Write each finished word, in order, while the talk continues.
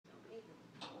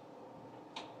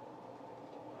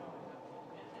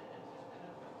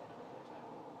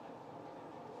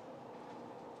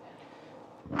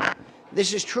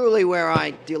This is truly where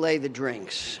I delay the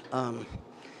drinks.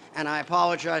 And I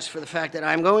apologize for the fact that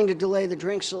I'm going to delay the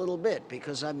drinks a little bit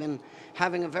because I've been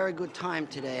having a very good time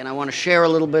today, and I want to share a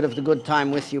little bit of the good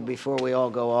time with you before we all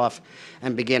go off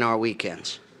and begin our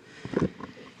weekends.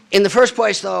 In the first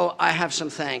place, though, I have some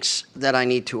thanks that I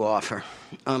need to offer.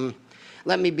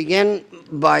 Let me begin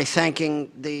by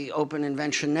thanking the Open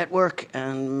Invention Network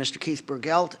and Mr. Keith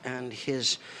Burgelt and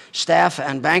his staff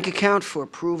and bank account for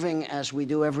proving, as we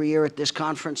do every year at this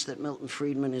conference, that Milton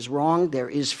Friedman is wrong. There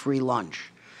is free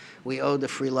lunch. We owe the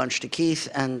free lunch to Keith,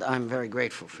 and I'm very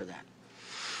grateful for that.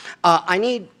 I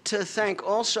need to thank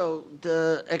also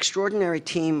the extraordinary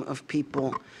team of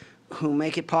people who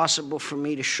make it possible for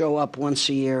me to show up once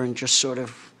a year and just sort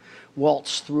of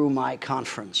waltz through my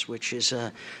conference, which is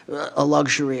a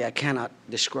luxury I cannot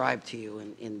describe to you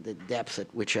in the depth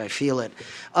at which I feel it.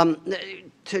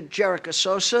 To Jerica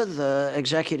Sosa, the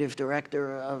executive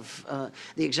director of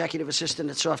the executive assistant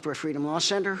at Software Freedom Law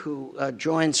Center, who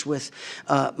joins with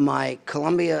my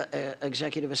Columbia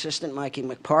executive assistant, Mikey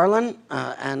McParlin,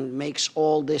 and makes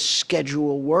all this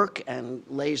schedule work and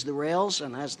lays the rails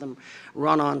and has them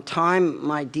run on time.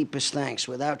 My deepest thanks.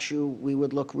 Without you, we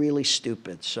would look really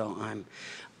stupid, so I'm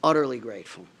utterly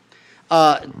grateful.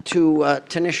 To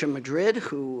Tanisha Madrid,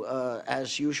 who,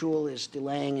 as usual, is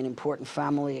delaying an important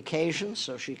family occasion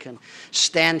so she can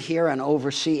stand here and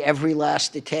oversee every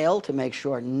last detail to make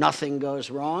sure nothing goes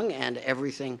wrong and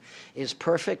everything is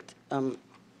perfect.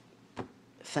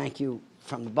 Thank you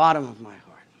from the bottom of my heart.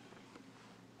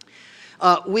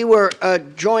 We were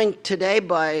joined today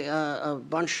by a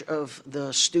bunch of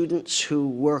the students who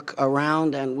work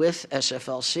around and with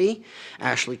SFLC,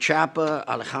 Ashley Chapa,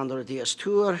 Alejandro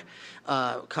Diaz-Tur,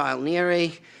 Kyle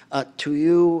Neary. To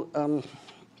you,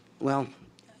 well,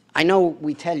 I know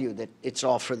we tell you that it's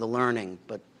all for the learning,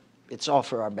 but it's all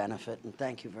for our benefit, and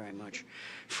thank you very much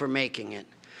for making it.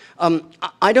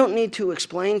 I don't need to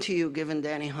explain to you, given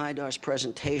Danny Hydar's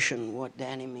presentation, what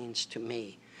Danny means to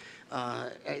me.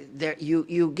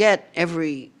 You get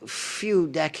every few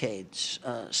decades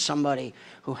somebody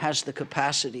who has the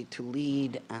capacity to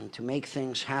lead and to make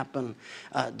things happen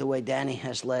the way Danny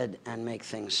has led and made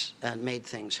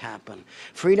things happen.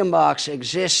 Freedom Box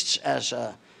exists as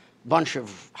a bunch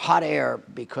of hot air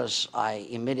because I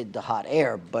emitted the hot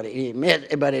air, but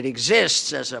it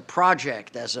exists as a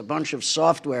project, as a bunch of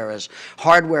software, as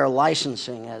hardware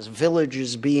licensing, as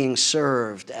villages being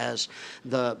served, as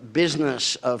the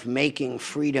business of making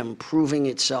freedom, proving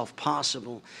itself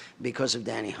possible because of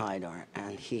Danny Hydar.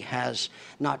 And he has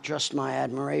not just my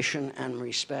admiration and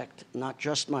respect, not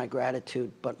just my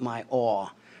gratitude, but my awe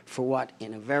for what,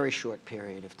 in a very short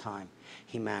period of time,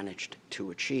 he managed to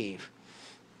achieve.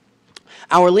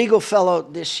 Our legal fellow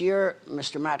this year,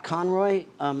 Mr. Matt Conroy,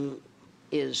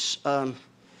 is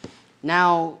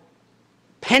now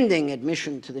pending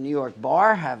admission to the New York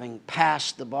Bar, having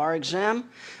passed the bar exam.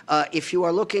 If you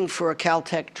are looking for a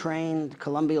Caltech-trained,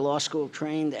 Columbia Law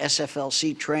School-trained,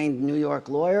 SFLC-trained New York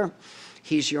lawyer,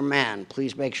 he's your man.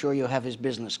 Please make sure you have his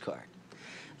business card.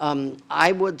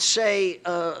 I would say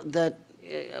that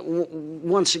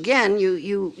once again,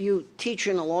 you teach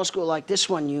in a law school like this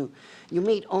one, you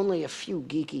meet only a few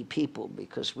geeky people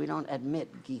because we don't admit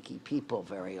geeky people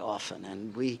very often,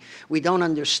 and we don't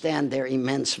understand their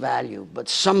immense value. But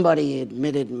somebody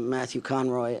admitted Matthew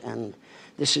Conroy, and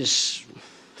this is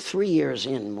 3 years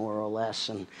in, more or less,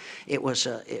 and it was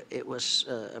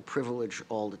a privilege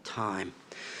all the time.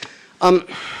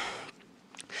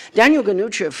 Daniel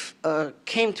Ganuchev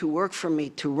came to work for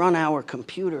me to run our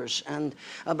computers, and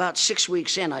about 6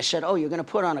 weeks in, I said, oh, you're going to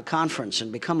put on a conference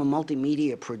and become a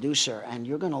multimedia producer, and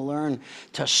you're going to learn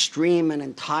to stream an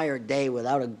entire day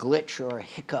without a glitch or a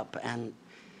hiccup, and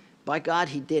by God,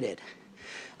 he did it.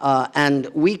 And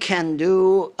we can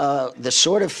do the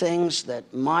sort of things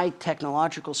that my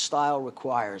technological style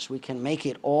requires. We can make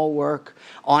it all work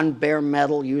on bare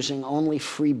metal using only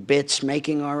free bits,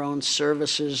 making our own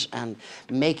services and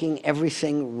making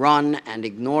everything run and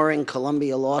ignoring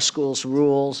Columbia Law School's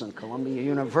rules and Columbia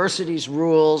University's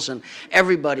rules and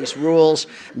everybody's rules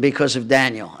because of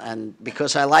Daniel. And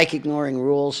because I like ignoring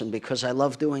rules and because I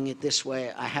love doing it this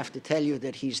way, I have to tell you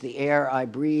that he's the air I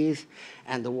breathe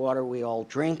and the water we all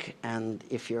drink. And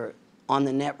if you're on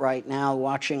the net right now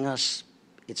watching us,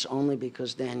 it's only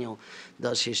because Daniel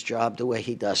does his job the way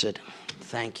he does it.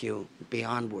 Thank you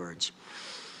beyond words.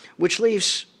 Which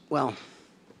leaves, well,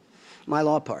 my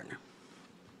law partner.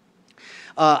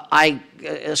 I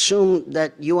assume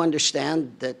that you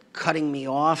understand that cutting me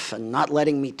off and not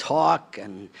letting me talk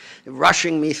and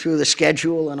rushing me through the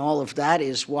schedule and all of that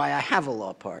is why I have a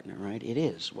law partner, right? It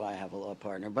is why I have a law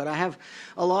partner. But I have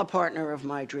a law partner of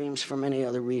my dreams for many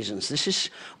other reasons. This is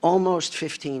almost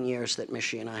 15 years that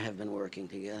Mishy and I have been working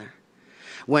together.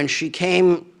 When she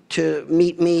came to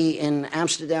meet me in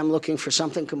Amsterdam looking for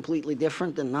something completely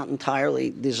different and not entirely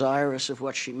desirous of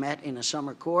what she met in a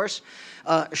summer course,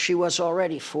 she was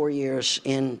already 4 years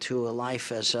into a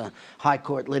life as a high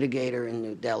court litigator in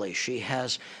New Delhi. She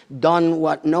has done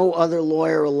what no other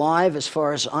lawyer alive, as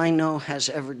far as I know, has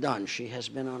ever done. She has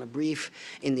been on a brief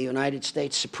in the United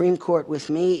States Supreme Court with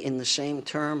me in the same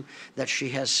term that she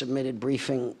has submitted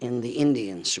briefing in the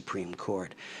Indian Supreme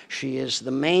Court. She is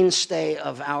the mainstay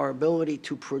of our ability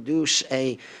to produce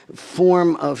a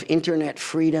form of internet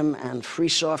freedom and free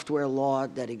software law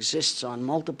that exists on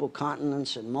multiple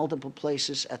continents and multiple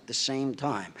places at the same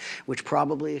time, which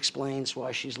probably explains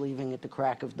why she's leaving at the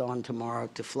crack of dawn tomorrow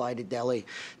to fly to Delhi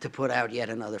to put out yet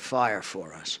another fire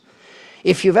for us.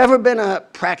 If you've ever been a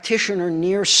practitioner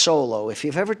near solo, if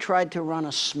you've ever tried to run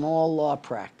a small law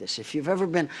practice, if you've ever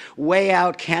been way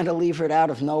out, cantilevered out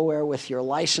of nowhere with your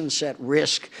license at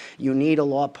risk, you need a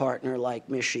law partner like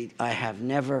Mishy. I have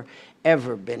never,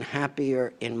 ever been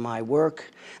happier in my work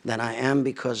than I am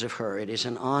because of her. It is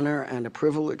an honor and a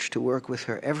privilege to work with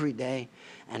her every day,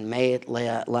 and may it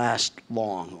last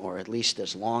long, or at least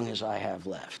as long as I have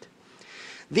left.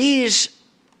 These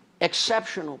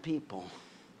exceptional people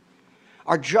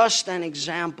are just an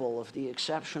example of the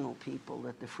exceptional people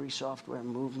that the free software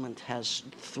movement has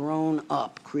thrown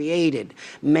up, created,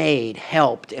 made,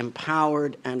 helped,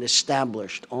 empowered, and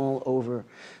established all over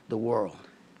the world.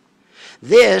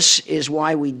 This is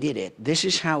why we did it. This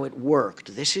is how it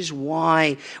worked. This is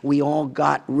why we all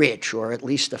got rich, or at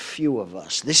least a few of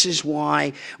us. This is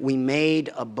why we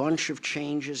made a bunch of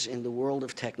changes in the world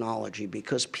of technology,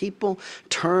 because people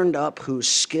turned up whose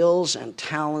skills and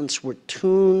talents were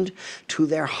tuned to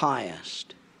their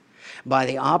highest by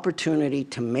the opportunity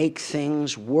to make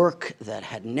things work that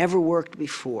had never worked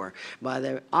before, by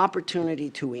the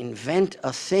opportunity to invent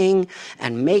a thing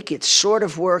and make it sort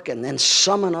of work and then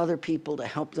summon other people to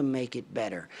help them make it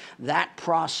better. That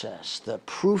process, the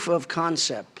proof of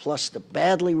concept plus the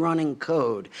badly running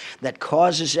code that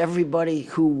causes everybody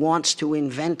who wants to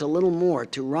invent a little more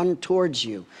to run towards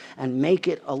you and make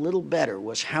it a little better,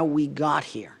 was how we got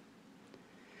here.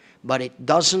 But it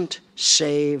doesn't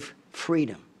save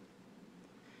freedom.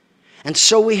 And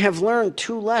so we have learned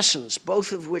two lessons,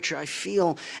 both of which I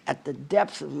feel at the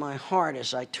depth of my heart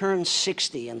as I turn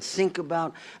 60 and think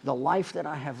about the life that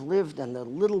I have lived and the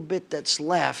little bit that's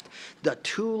left. The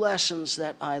two lessons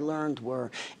that I learned were,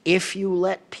 if you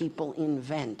let people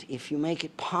invent, if you make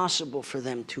it possible for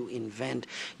them to invent,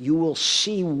 you will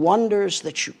see wonders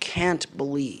that you can't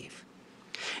believe.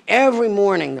 Every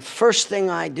morning, the first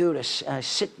thing I do is I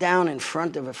sit down in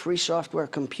front of a free software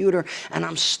computer, and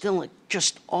I'm still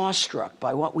just awestruck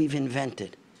by what we've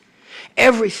invented.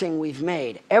 Everything we've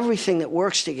made, everything that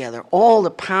works together, all the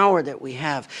power that we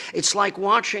have. It's like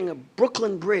watching a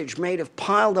Brooklyn Bridge made of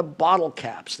piled up bottle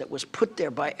caps that was put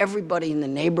there by everybody in the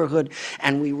neighborhood,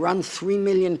 and we run 3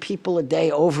 million people a day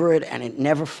over it, and it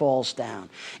never falls down.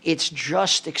 It's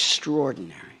just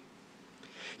extraordinary.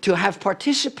 To have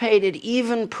participated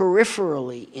even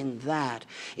peripherally in that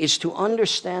is to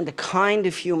understand the kind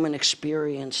of human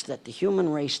experience that the human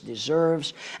race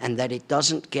deserves and that it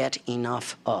doesn't get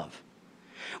enough of,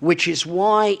 which is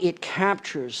why it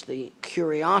captures the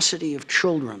curiosity of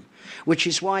children, which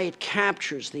is why it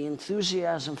captures the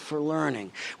enthusiasm for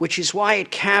learning, which is why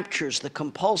it captures the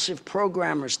compulsive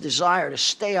programmer's desire to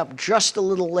stay up just a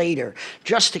little later,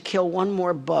 just to kill one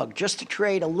more bug, just to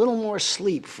trade a little more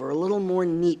sleep for a little more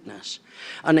neatness.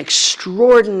 An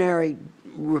extraordinary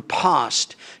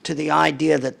riposte to the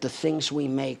idea that the things we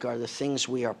make are the things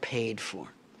we are paid for.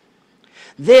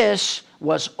 This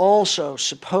was also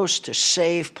supposed to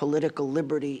save political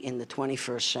liberty in the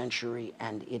 21st century,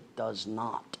 and it does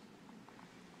not.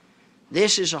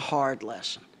 This is a hard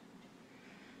lesson.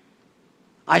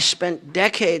 I spent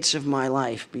decades of my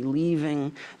life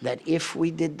believing that if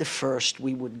we did the first,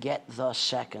 we would get the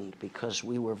second, because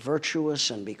we were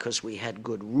virtuous and because we had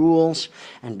good rules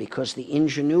and because the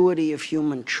ingenuity of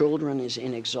human children is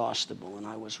inexhaustible, and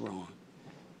I was wrong.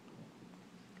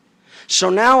 So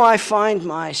now I find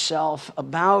myself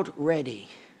about ready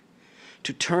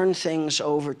to turn things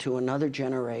over to another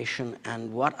generation,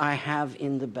 and what I have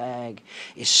in the bag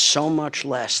is so much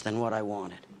less than what I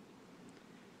wanted.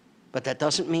 But that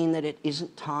doesn't mean that it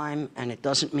isn't time, and it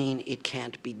doesn't mean it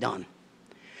can't be done.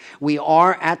 We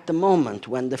are at the moment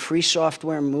when the free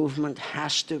software movement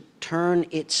has to turn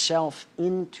itself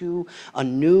into a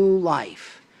new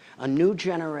life, a new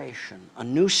generation, a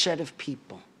new set of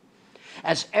people.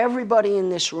 As everybody in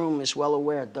this room is well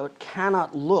aware, though it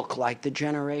cannot look like the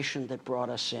generation that brought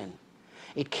us in.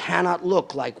 It cannot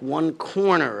look like one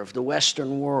corner of the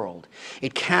Western world.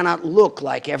 It cannot look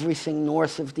like everything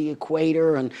north of the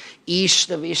equator and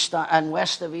east of and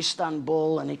west of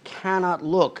Istanbul, and it cannot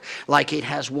look like it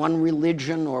has one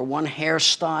religion or one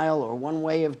hairstyle or one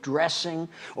way of dressing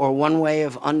or one way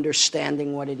of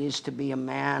understanding what it is to be a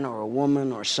man or a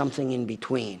woman or something in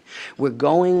between. We're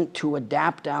going to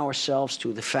adapt ourselves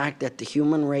to the fact that the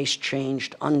human race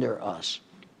changed under us.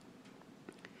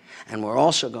 And we're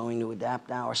also going to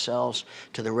adapt ourselves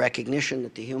to the recognition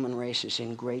that the human race is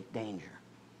in great danger.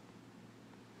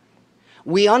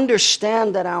 We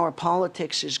understand that our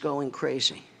politics is going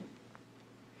crazy.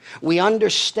 We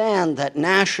understand that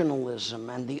nationalism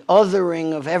and the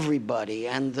othering of everybody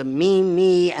and the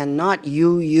me, and not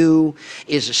you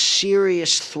is a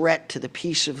serious threat to the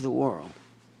peace of the world.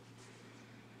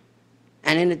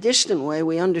 And in a distant way,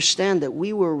 we understand that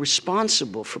we were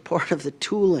responsible for part of the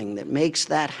tooling that makes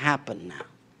that happen now.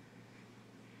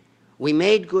 We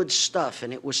made good stuff,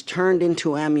 and it was turned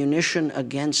into ammunition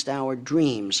against our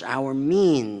dreams. Our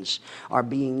means are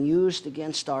being used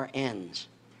against our ends.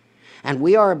 And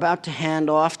we are about to hand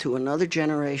off to another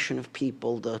generation of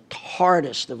people the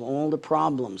hardest of all the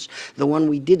problems, the one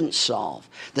we didn't solve,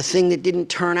 the thing that didn't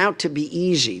turn out to be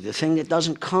easy, the thing that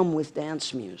doesn't come with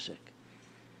dance music.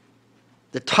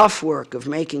 The tough work of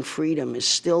making freedom is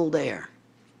still there.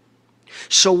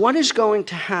 So what is going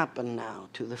to happen now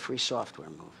to the free software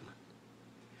movement?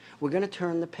 We're going to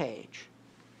turn the page.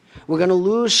 We're going to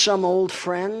lose some old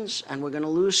friends, and we're going to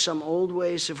lose some old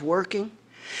ways of working,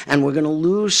 and we're going to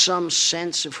lose some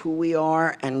sense of who we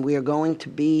are, and we are going to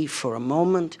be, for a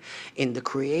moment, in the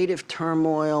creative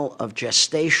turmoil of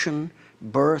gestation,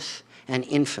 birth, and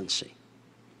infancy.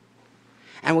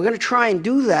 And we're going to try and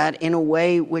do that in a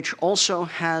way which also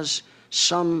has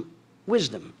some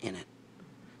wisdom in it,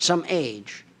 some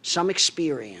age, some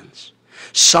experience,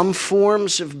 some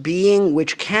forms of being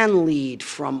which can lead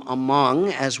from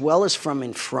among as well as from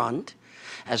in front,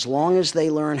 as long as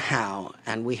they learn how,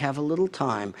 and we have a little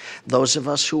time, those of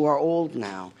us who are old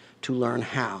now, to learn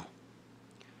how.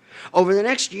 Over the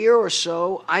next year or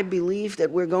so, I believe that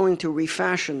we're going to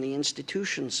refashion the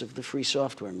institutions of the free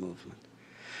software movement.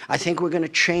 I think we're going to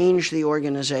change the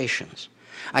organizations.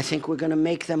 I think we're going to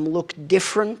make them look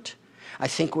different. I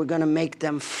think we're going to make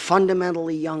them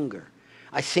fundamentally younger.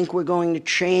 I think we're going to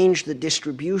change the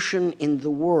distribution in the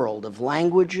world of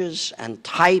languages and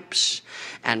types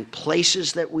and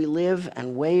places that we live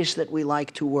and ways that we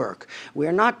like to work.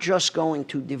 We're not just going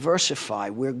to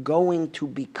diversify, we're going to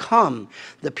become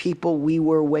the people we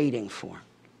were waiting for.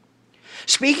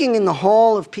 Speaking in the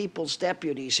Hall of People's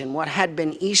Deputies in what had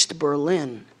been East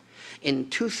Berlin in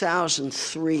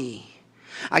 2003,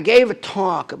 I gave a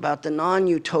talk about the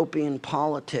non-utopian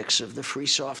politics of the free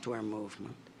software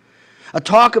movement. A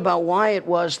talk about why it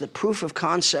was that proof of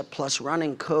concept plus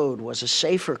running code was a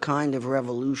safer kind of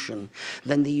revolution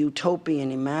than the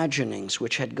utopian imaginings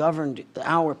which had governed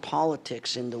our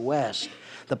politics in the West,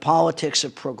 the politics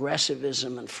of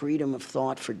progressivism and freedom of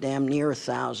thought for damn near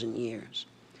 1,000 years.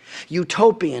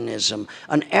 Utopianism,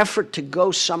 an effort to go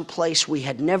someplace we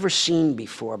had never seen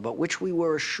before, but which we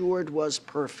were assured was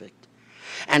perfect,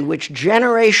 and which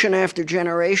generation after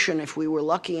generation, if we were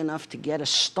lucky enough to get a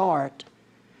start,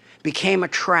 became a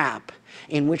trap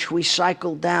in which we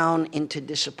cycled down into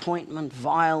disappointment,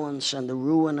 violence, and the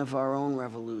ruin of our own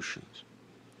revolutions.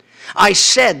 I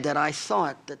said that I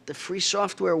thought that the free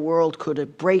software world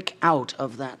could break out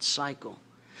of that cycle,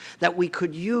 that we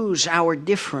could use our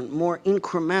different, more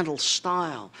incremental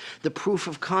style, the proof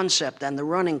of concept and the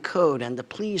running code and the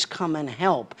please come and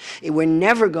help. We're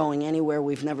never going anywhere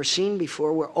we've never seen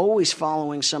before. We're always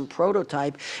following some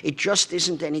prototype. It just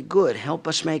isn't any good. Help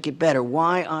us make it better.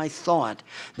 Why I thought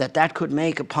that that could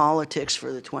make a politics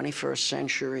for the 21st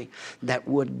century that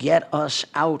would get us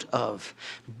out of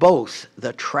both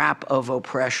the trap of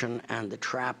oppression and the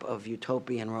trap of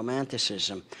utopian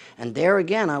romanticism. And there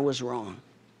again, I was wrong.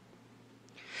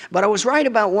 But I was right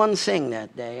about one thing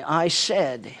that day. I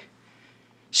said,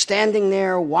 standing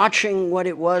there watching what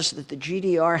it was that the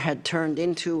GDR had turned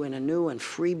into in a new and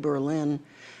free Berlin,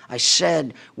 I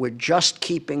said, we're just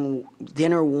keeping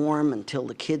dinner warm until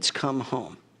the kids come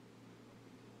home.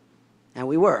 And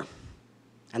we were.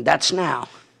 And that's now.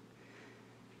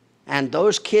 And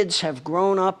those kids have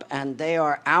grown up, and they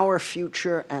are our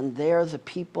future, and they're the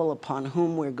people upon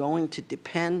whom we're going to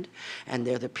depend, and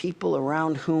they're the people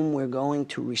around whom we're going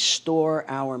to restore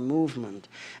our movement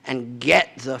and get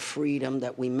the freedom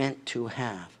that we meant to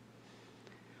have.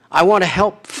 I want to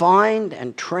help find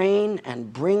and train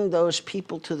and bring those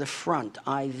people to the front.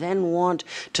 I then want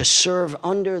to serve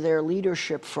under their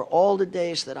leadership for all the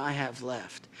days that I have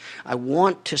left. I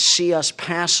want to see us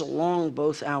pass along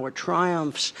both our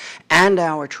triumphs and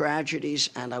our tragedies,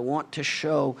 and I want to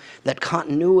show that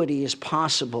continuity is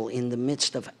possible in the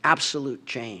midst of absolute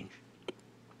change.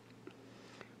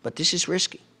 But this is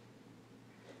risky.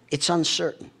 It's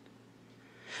uncertain.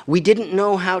 We didn't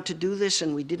know how to do this,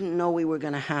 and we didn't know we were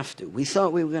going to have to. We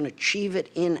thought we were going to achieve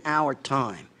it in our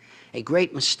time. A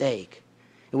great mistake.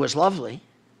 It was lovely.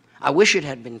 I wish it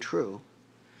had been true.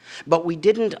 But we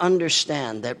didn't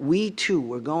understand that we too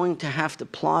were going to have to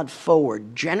plod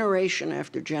forward generation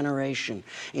after generation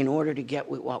in order to get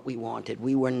what we wanted.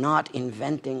 We were not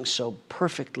inventing so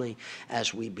perfectly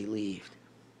as we believed.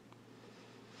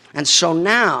 And so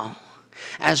now,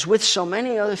 as with so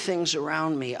many other things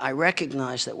around me, I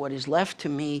recognize that what is left to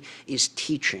me is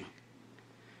teaching.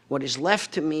 What is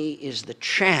left to me is the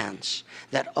chance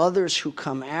that others who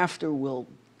come after will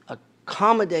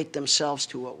accommodate themselves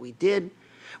to what we did,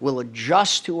 will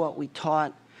adjust to what we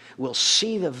taught, will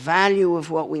see the value of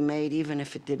what we made even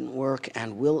if it didn't work,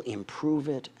 and will improve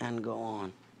it and go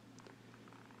on.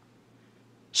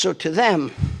 So to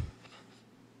them,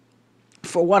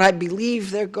 for what I believe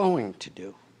they're going to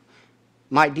do,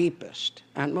 my deepest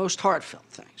and most heartfelt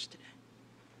thanks today.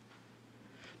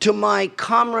 To my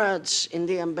comrades in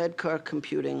the Ambedkar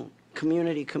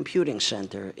Community Computing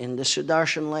Center in the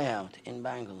Sudarshan layout in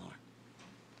Bangalore.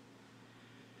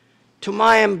 To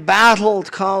my embattled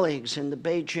colleagues in the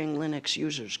Beijing Linux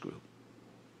Users Group.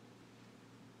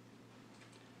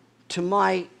 To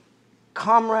my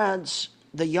comrades,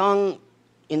 the young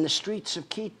in the streets of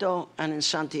Quito and in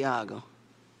Santiago.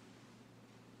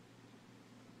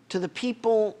 To the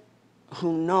people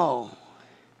who know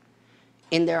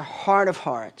in their heart of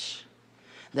hearts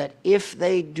that if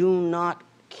they do not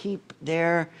keep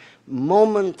their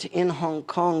moment in Hong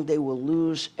Kong, they will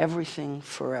lose everything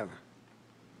forever.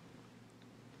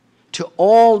 To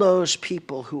all those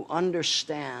people who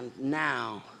understand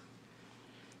now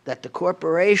that the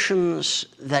corporations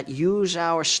that use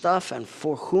our stuff and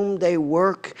for whom they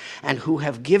work and who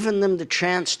have given them the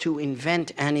chance to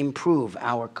invent and improve,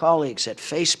 our colleagues at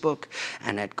Facebook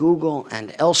and at Google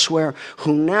and elsewhere,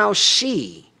 who now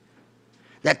see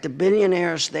that the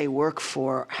billionaires they work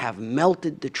for have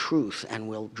melted the truth and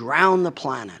will drown the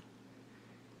planet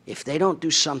if they don't do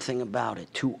something about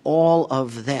it. To all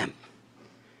of them,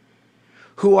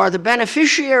 who are the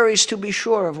beneficiaries, to be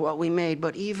sure, of what we made,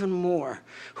 but even more,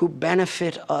 who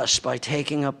benefit us by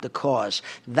taking up the cause.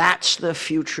 That's the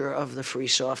future of the free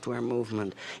software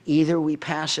movement. Either we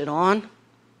pass it on,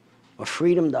 or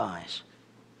freedom dies.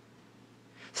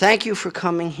 Thank you for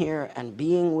coming here and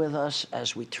being with us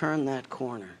as we turn that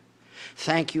corner.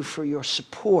 Thank you for your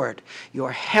support,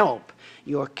 your help,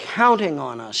 your counting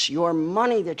on us, your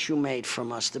money that you made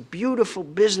from us, the beautiful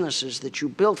businesses that you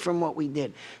built from what we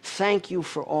did. Thank you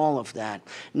for all of that.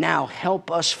 Now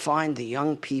help us find the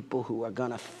young people who are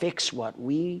going to fix what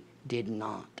we did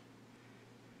not.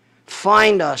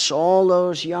 Find us all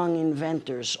those young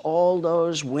inventors, all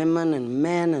those women and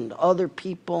men and other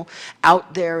people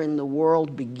out there in the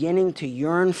world beginning to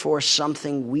yearn for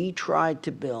something we tried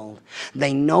to build.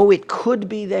 They know it could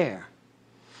be there.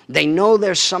 They know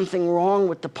there's something wrong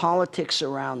with the politics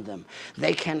around them.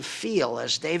 They can feel,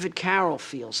 as David Carroll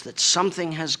feels, that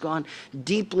something has gone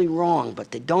deeply wrong,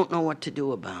 but they don't know what to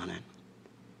do about it.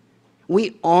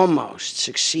 We almost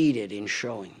succeeded in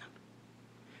showing them.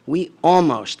 We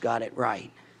almost got it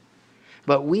right,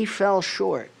 but we fell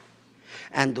short,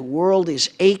 and the world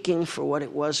is aching for what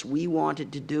it was we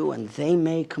wanted to do, and they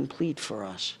may complete for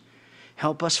us.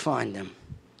 Help us find them.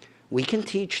 We can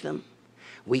teach them.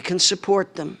 We can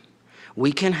support them.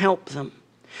 We can help them.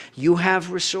 You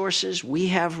have resources. We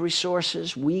have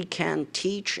resources. We can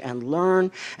teach and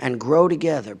learn and grow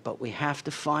together, but we have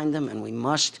to find them, and we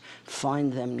must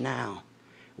find them now.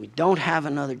 We don't have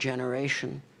another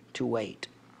generation to wait.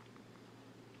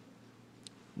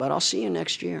 But I'll see you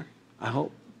next year, I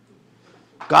hope.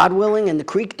 God willing, and the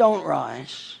creek don't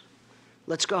rise,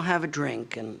 let's go have a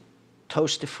drink and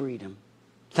toast to freedom.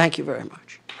 Thank you very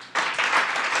much.